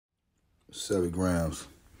Sven'gramz.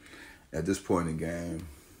 At this point in the game,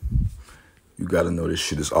 you gotta know this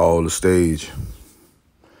shit is all the stage.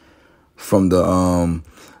 From the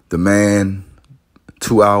man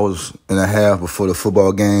 2 hours and a half before the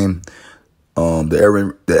football game,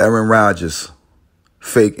 the Aaron Rodgers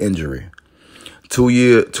fake injury.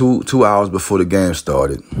 2 hours before the game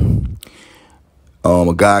started,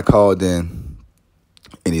 a guy called in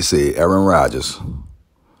and he said Aaron Rodgers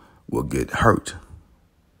will get hurt.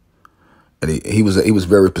 And he was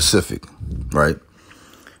very specific, right?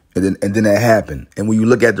 And then that happened. And when you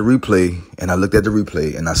look at the replay, and I looked at the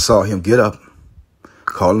replay, and I saw him get up,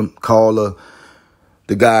 call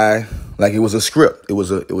the guy like it was a script. It was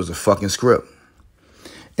a fucking script.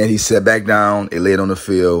 And he sat back down. They laid on the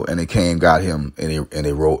field, and they came, got him, and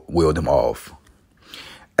they wheeled him off.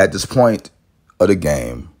 At this point of the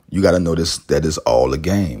game, you got to notice that it's all a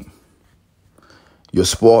game. Your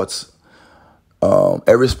sports.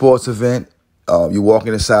 Every sports event, you're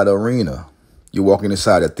walking inside the arena. You're walking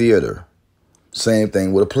inside a theater. Same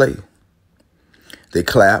thing with a play. They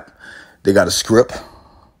clap. They got a script,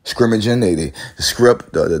 scrimmaging. The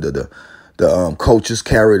script. The coaches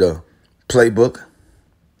carry the playbook,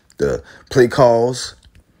 the play calls,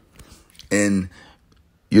 and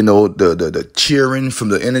you know the cheering from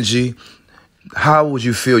the energy. How would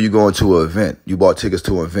you feel you going to an event? You bought tickets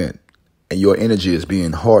to an event, and your energy is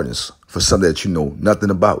being harnessed for something that you know nothing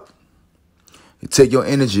about. You take your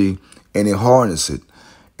energy and it harness it,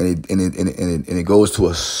 and it goes to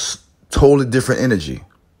a totally different energy,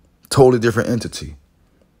 totally different entity,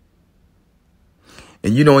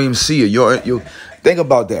 and you don't even see it. You think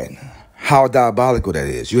about that. How diabolical that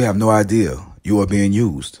is. You have no idea you are being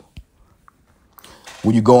used.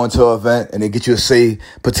 When you go into an event and they get you to say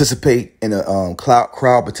participate in a crowd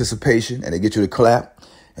participation, and they get you to clap.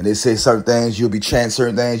 And they say certain things, you'll be chanting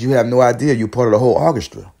certain things. You have no idea you're part of the whole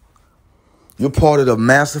orchestra. You're part of the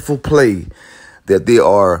masterful play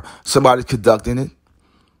that somebody's conducting it,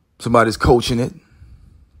 somebody's coaching it,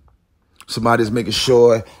 somebody's making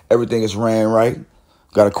sure everything is ran right,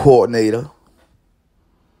 got a coordinator.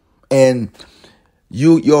 And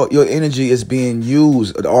your energy is being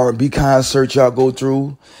used. The R&B concert y'all go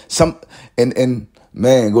through. And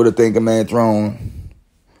man, go to Think a Man Throne.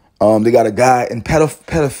 They got a guy, and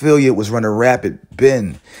pedophilia was running rapid.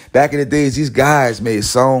 Back in the days, these guys made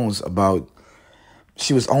songs about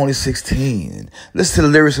she was only 16. And listen to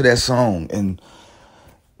the lyrics of that song. And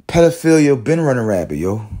pedophilia been running rapid,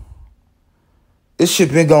 yo. This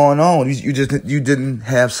shit been going on. You didn't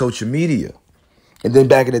have social media. And then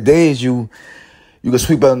back in the days, you could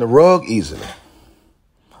sweep it under the rug easily.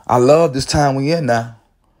 I love this time we're in now.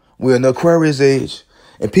 We're in the Aquarius age,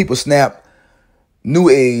 and people snap new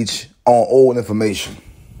age on old information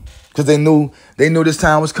because they knew this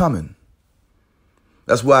time was coming.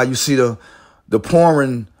 That's why you see the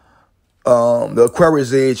pouring, the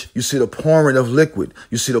Aquarius age. You see the pouring of liquid.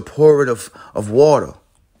 You see the pouring of water.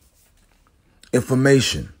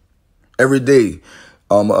 Information every day.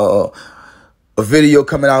 A video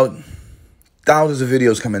coming out, thousands of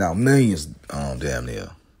videos coming out, millions, damn near.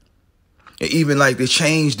 And even like they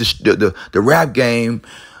changed the rap game.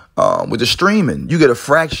 With the streaming, you get a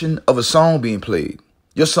fraction of a song being played.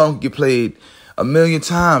 Your song get played 1 million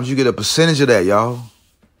times. You get a percentage of that, y'all.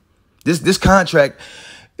 This contract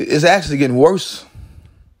is actually getting worse.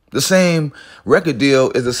 The same record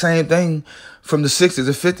deal is the same thing from the 60s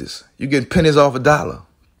and 50s. You get pennies off a dollar.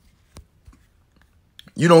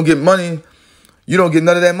 You don't get money. You don't get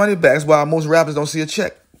none of that money back. That's why most rappers don't see a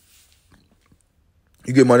check.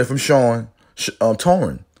 You get money from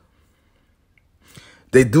touring.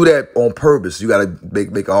 They do that on purpose. You got to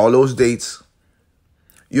make all those dates.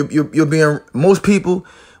 You're being, most people,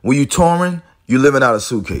 when you touring, you're living out a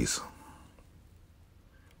suitcase.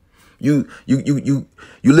 You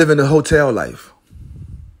live in the hotel life.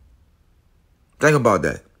 Think about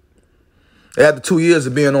that. After 2 years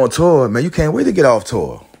of being on tour, man, you can't wait to get off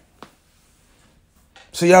tour.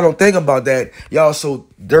 So y'all don't think about that. Y'all so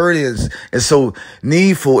dirty and so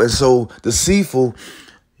needful and so deceitful.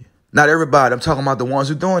 Not everybody. I'm talking about the ones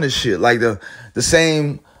who doing this shit. Like the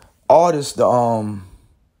same artist, the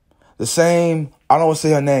same, I don't want to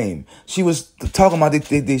say her name. She was talking about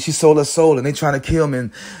she sold her soul and they trying to kill me.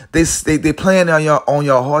 And they playing on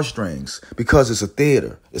your heartstrings because it's a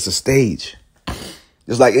theater. It's a stage.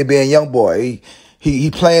 It's like it being young boy.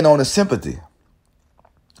 He playing on the sympathy.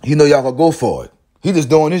 He know y'all gonna go for it. He just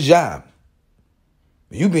doing his job.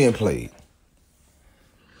 You being played.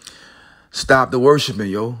 Stop the worshiping,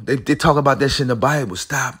 yo. They talk about that shit in the Bible.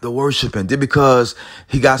 Stop the worshiping. Just because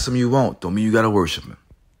he got something you want, don't mean you got to worship him.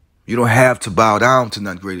 You don't have to bow down to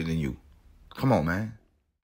nothing greater than you. Come on, man.